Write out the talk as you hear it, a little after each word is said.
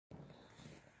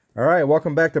Alright,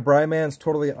 welcome back to Brymans'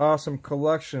 Totally Awesome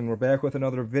Collection. We're back with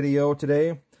another video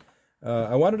today.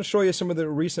 I wanted to show you some of the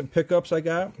recent pickups I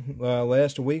got.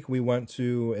 Last week we went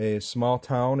to a small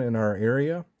town in our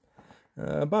area,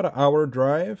 about an hour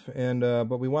drive, and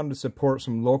but we wanted to support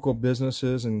some local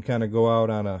businesses and kind of go out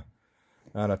on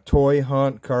a toy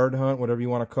hunt, card hunt, whatever you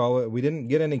want to call it. We didn't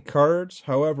get any cards,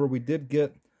 however we did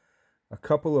get a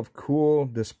couple of cool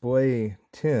display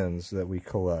tins that we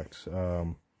collect.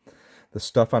 The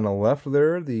stuff on the left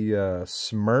there, the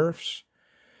Smurfs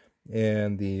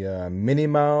and the Minnie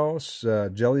Mouse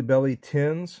Jelly Belly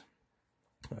tins,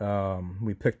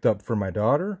 we picked up for my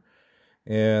daughter.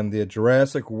 And the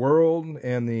Jurassic World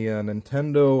and the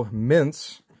Nintendo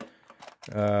Mints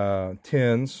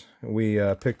tins we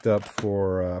picked up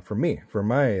for me, for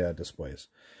my displays.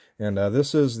 And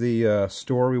this is the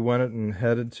store we went and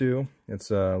headed to.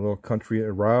 It's a little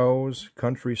Rouse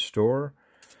country store,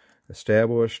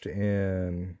 established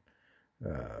in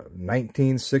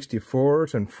 1964.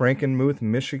 It's in Frankenmuth,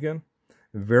 Michigan.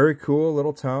 Very cool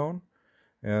little town,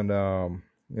 and a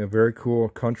very cool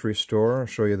country store. I'll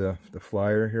show you the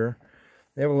flyer here.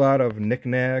 They have a lot of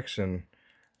knickknacks and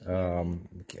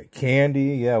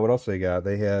candy. Yeah, what else they got?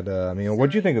 They had, I mean,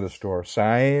 what'd you think of the store?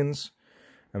 Signs.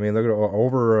 I mean, look at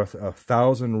over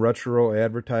 1,000 retro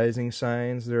advertising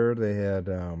signs there. They had,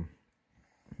 and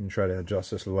try to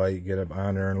adjust this light, get it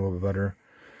on there and a little bit better.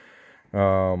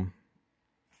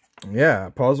 Yeah,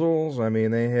 puzzles. I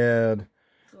mean, they had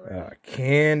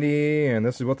candy, and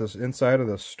this is what this inside of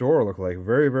the store looked like.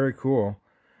 Very, very cool.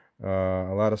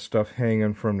 A lot of stuff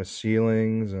hanging from the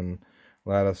ceilings, and a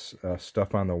lot of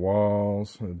stuff on the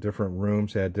walls. Different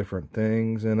rooms had different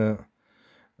things in it.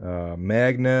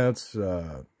 Magnets,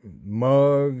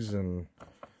 mugs, and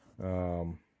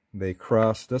they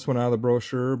crossed this one out of the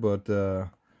brochure, but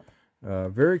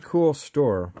very cool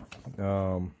store.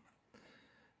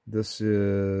 This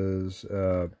is,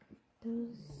 you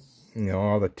know,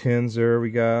 all the tins there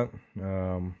we got.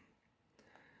 Yeah,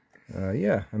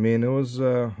 I mean, it was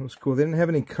cool. They didn't have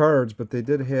any cards, but they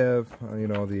did have, you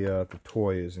know, the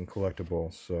toys and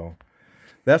collectibles. So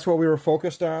that's what we were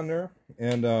focused on there.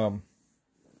 And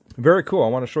very cool. I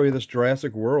want to show you this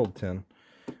Jurassic World tin.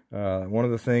 One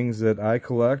of the things that I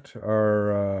collect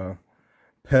are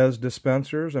Pez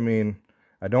dispensers. I mean,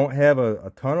 I don't have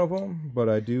a ton of them, but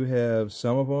I do have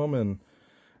some of them, and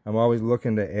I'm always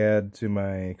looking to add to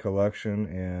my collection,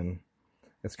 and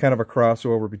it's kind of a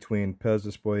crossover between Pez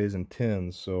displays and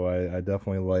tins, so I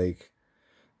definitely like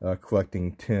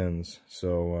collecting tins.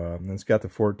 So it's got the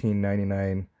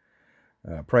 $14.99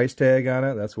 price tag on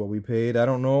it. That's what we paid. I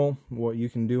don't know what you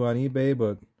can do on eBay,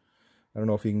 but I don't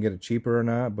know if you can get it cheaper or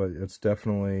not, but it's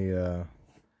definitely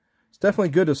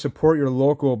good to support your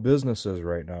local businesses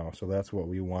right now. So that's what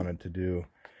we wanted to do.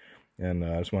 And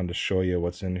I just wanted to show you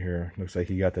what's in here. Looks like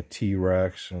you got the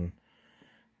T-Rex, and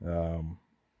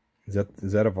is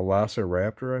that a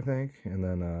Velociraptor, I think? And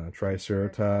then a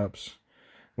Triceratops.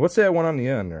 What's that one on the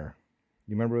end there?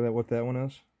 You remember what that one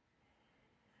is?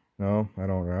 No, I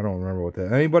don't remember what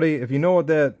that. Anybody, if you know what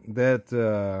that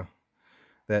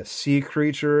sea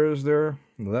creature is there,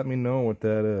 let me know what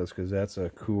that is, because that's a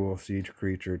cool sea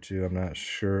creature too. I'm not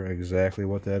sure exactly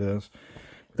what that is.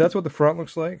 But that's what the front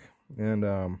looks like,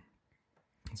 and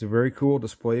it's a very cool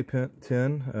display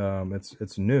tin.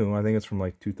 It's new. I think it's from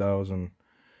like 2000.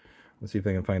 Let's see if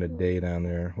I can find a date on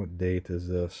there. What date is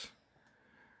this?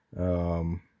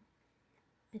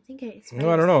 I think it's. No,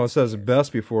 I don't know. It says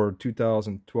best before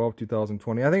 2012,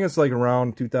 2020. I think it's like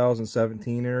around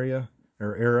 2017 area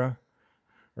or era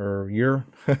or year.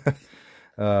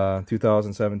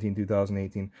 2017,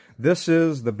 2018. This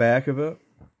is the back of it.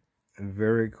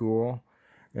 Very cool.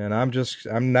 And I'm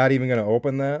not even going to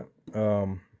open that.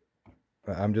 I'm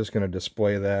just going to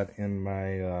display that in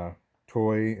my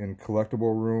toy and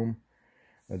collectible room,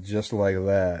 just like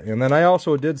that. And then I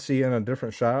also did see in a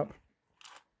different shop,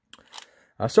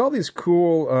 I saw these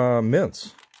cool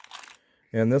mints.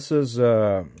 And this is,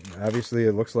 obviously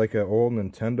it looks like an old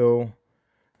Nintendo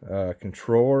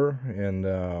controller, and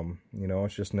you know,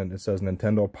 it says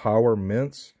Nintendo Power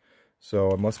Mints,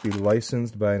 so it must be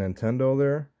licensed by Nintendo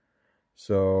there.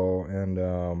 So, and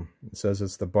it says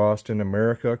it's the Boston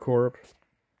America Corp.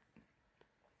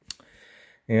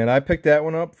 And I picked that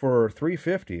one up for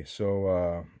 $3.50.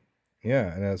 So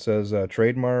yeah, and it says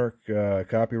trademark,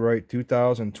 copyright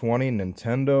 2020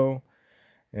 Nintendo,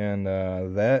 and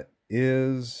that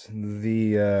is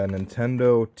the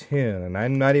Nintendo tin, and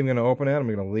I'm not even going to open it. I'm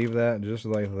going to leave that just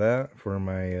like that for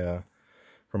my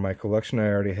collection. I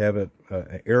already have it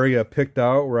an area picked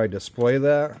out where I display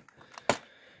that.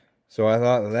 So I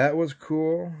thought that was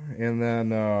cool. And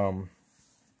then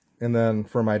And then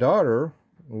for my daughter,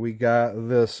 we got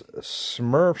this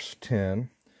Smurfs tin.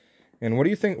 And what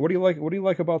do you think? What do you like? What do you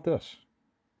like about this?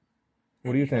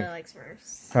 What do you think? I like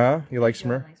Smurfs. Huh? You like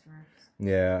Smurfs? Smurfs?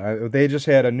 Yeah, they just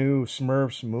had a new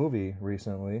Smurfs movie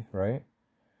recently, right?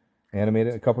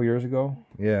 Animated a couple years ago.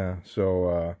 Yeah,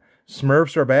 so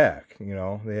Smurfs are back. You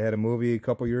know, they had a movie a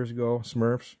couple years ago,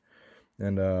 Smurfs,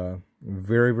 and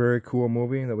very, very cool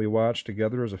movie that we watched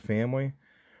together as a family.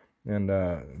 And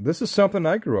this is something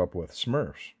I grew up with,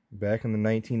 Smurfs, back in the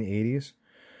 1980s.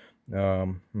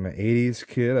 I'm an 80s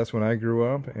kid. That's when I grew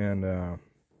up, and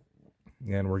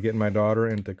we're getting my daughter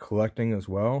into collecting as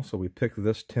well. So we picked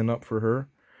this tin up for her,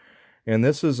 and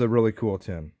this is a really cool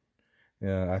tin.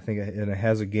 I think it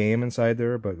has a game inside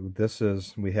there, but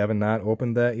we haven't not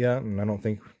opened that yet,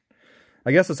 and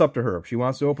I guess it's up to her. If she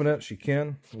wants to open it, she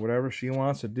can. Whatever she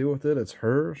wants to do with it, it's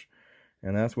hers,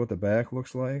 and that's what the back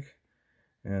looks like.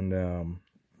 And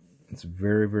it's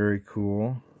very, very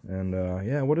cool. And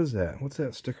yeah, what is that? What's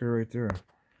that sticker right there?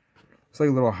 It's like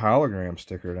a little hologram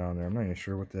sticker down there. I'm not even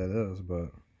sure what that is,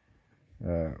 but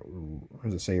what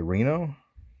does it say? Reno?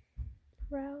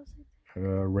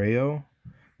 Rayo?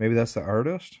 Maybe that's the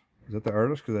artist. Is that the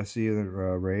artist? Because I see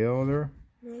Rayo there.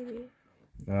 Maybe.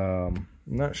 I'm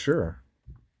not sure.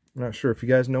 I'm not sure. If you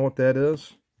guys know what that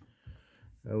is,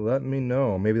 let me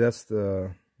know. Maybe that's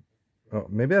the. Oh,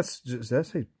 maybe that's just.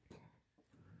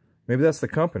 Maybe that's the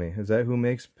company. Is that who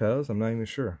makes Pez? I'm not even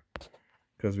sure.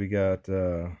 Because we got.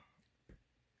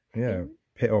 Yeah.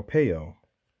 Payo.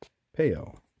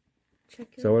 Payo. Check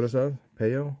yours. Is that what it says?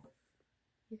 Payo?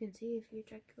 You can see if you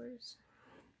check yours.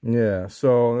 Yeah,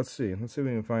 so let's see. Let's see if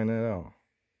we can find that out.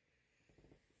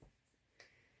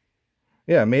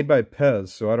 Yeah, made by Pez,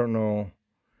 so I don't know.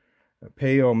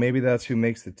 Payo, maybe that's who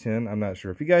makes the tin. I'm not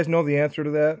sure. If you guys know the answer to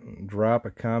that, drop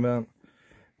a comment.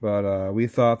 But we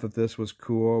thought that this was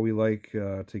cool. We like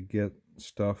to get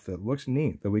stuff that looks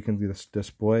neat, that we can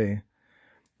display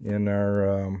in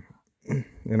our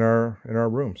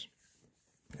rooms.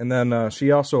 And then she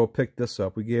also picked this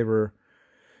up.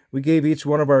 We gave each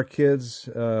one of our kids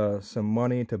some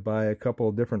money to buy a couple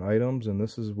of different items, and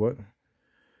this is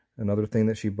another thing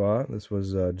that she bought. This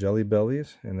was Jelly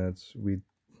Bellies, and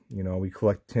we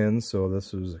collect tins, so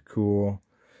this was a cool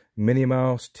Minnie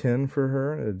Mouse tin for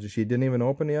her. She didn't even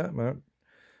open yet.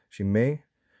 She may,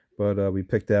 but we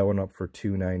picked that one up for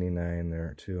 $2.99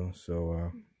 there too.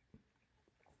 So,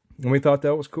 and we thought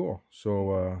that was cool.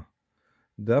 So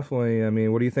definitely. I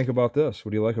mean, what do you think about this?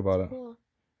 What do you like about it? Cool.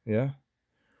 Yeah.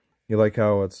 You like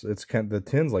how it's kind of, the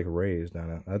tin's like raised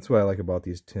on it. That's what I like about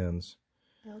these tins.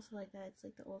 I also like that it's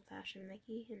like the old-fashioned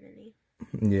Mickey and Minnie.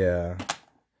 Yeah.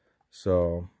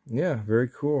 So yeah, very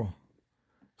cool.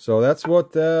 So that's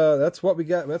what we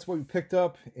got. That's what we picked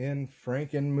up in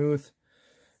Frankenmuth,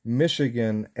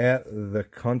 Michigan at the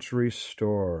country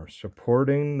store,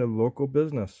 supporting the local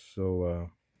business.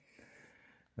 So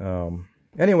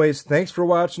anyways, thanks for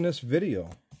watching this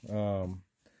video.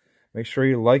 Make sure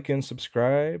you like and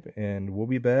subscribe, and we'll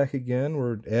be back again.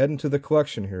 We're adding to the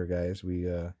collection here, guys. We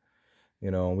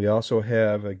we also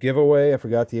have a giveaway. I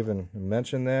forgot to even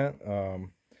mention that.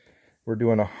 We're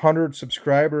doing a 100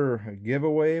 subscriber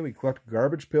giveaway. We collect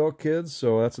Garbage Pail Kids,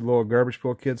 so that's a little Garbage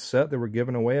Pail Kids set that we're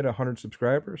giving away at 100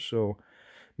 subscribers. So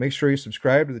make sure you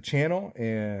subscribe to the channel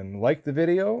and like the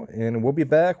video, and we'll be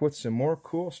back with some more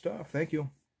cool stuff. Thank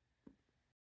you.